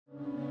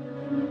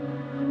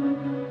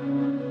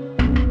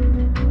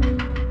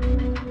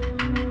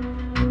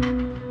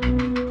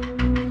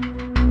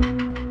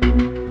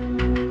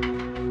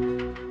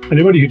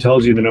Anybody who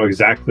tells you they know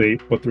exactly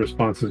what the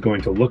response is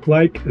going to look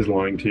like is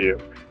lying to you.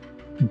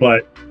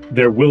 But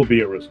there will be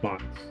a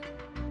response.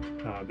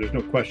 There's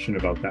no question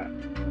about that.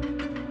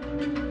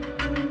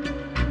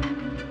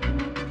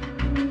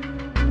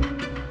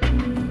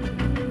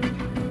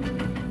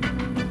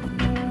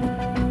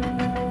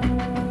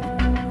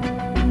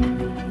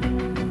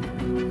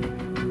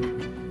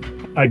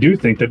 I do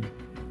think that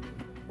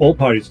all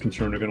parties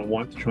concerned are going to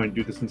want to try and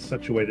do this in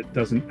such a way that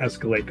doesn't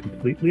escalate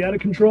completely out of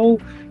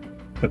control,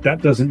 but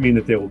that doesn't mean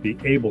that they will be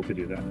able to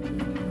do that.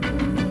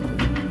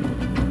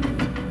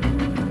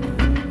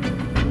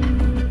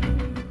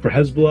 For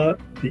Hezbollah,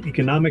 the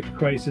economic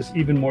crisis,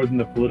 even more than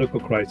the political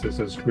crisis,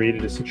 has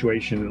created a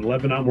situation in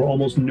Lebanon where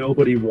almost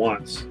nobody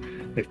wants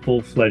a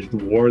full-fledged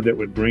war that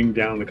would bring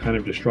down the kind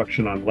of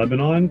destruction on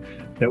Lebanon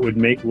that would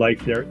make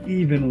life there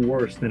even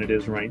worse than it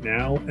is right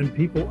now. And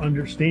people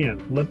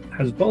understand,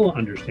 Hezbollah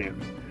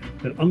understands,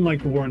 that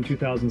unlike the war in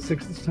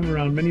 2006, this time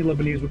around, many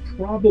Lebanese would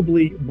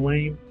probably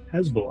blame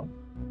Hezbollah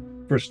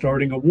for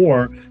starting a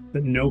war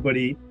that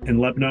nobody in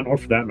Lebanon, or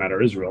for that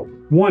matter, Israel,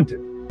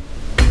 wanted.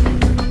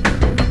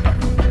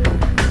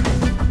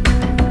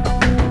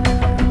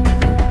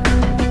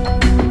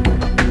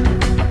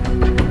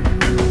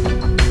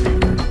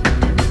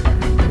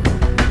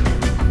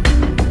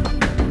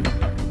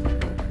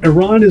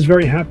 Iran is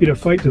very happy to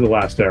fight to the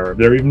last Arab.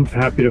 They're even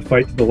happy to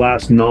fight to the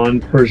last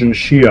non-Persian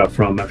Shia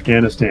from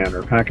Afghanistan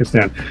or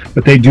Pakistan,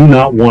 but they do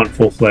not want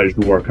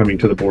full-fledged war coming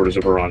to the borders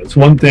of Iran. It's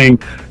one thing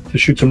to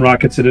shoot some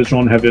rockets at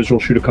Israel and have Israel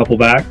shoot a couple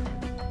back.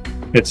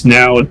 It's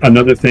now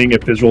another thing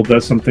if Israel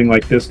does something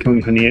like this,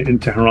 killing Haniyeh in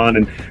Tehran,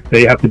 and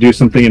they have to do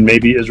something and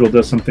maybe Israel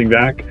does something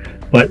back.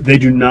 But they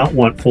do not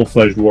want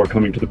full-fledged war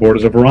coming to the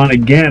borders of Iran.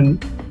 Again,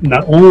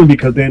 not only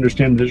because they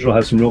understand that Israel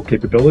has some real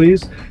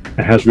capabilities and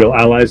has real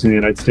allies in the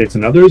United States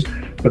and others,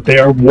 but they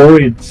are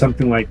worried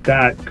something like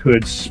that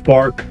could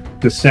spark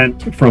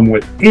dissent from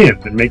within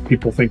and make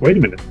people think, wait a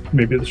minute,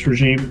 maybe this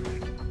regime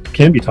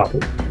can be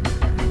toppled.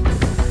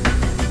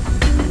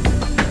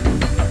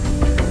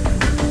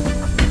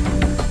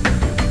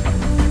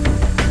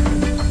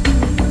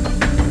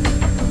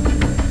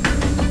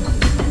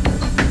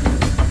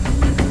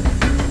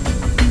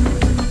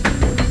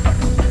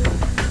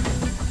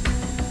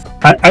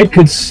 I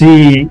could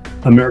see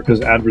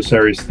America's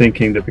adversaries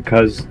thinking that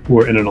because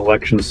we're in an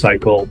election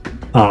cycle,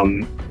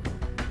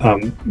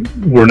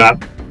 we're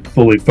not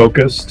fully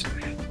focused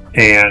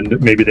and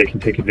maybe they can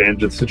take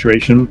advantage of the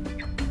situation.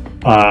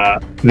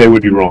 They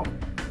would be wrong.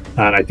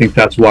 And I think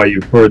that's why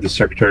you've heard the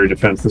Secretary of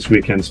Defense this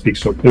weekend speak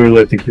so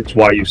clearly. I think it's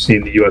why you've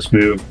seen the U.S.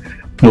 move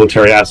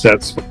military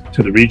assets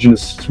to the region.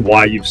 It's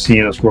why you've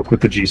seen us work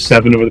with the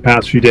G7 over the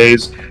past few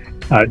days,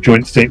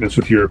 joint statements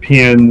with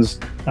Europeans.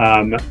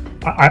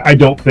 I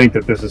don't think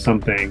that this is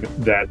something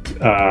that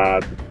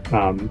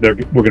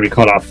we're going to be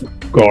caught off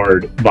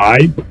guard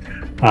by.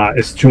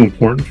 It's too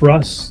important for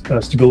us,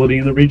 stability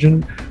in the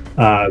region,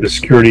 the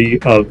security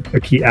of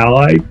a key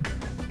ally,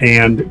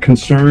 and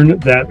concern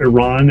that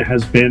Iran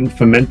has been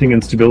fomenting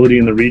instability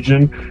in the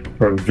region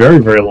for a very,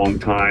 very long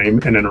time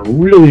and in a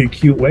really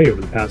acute way over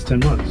the past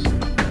 10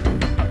 months.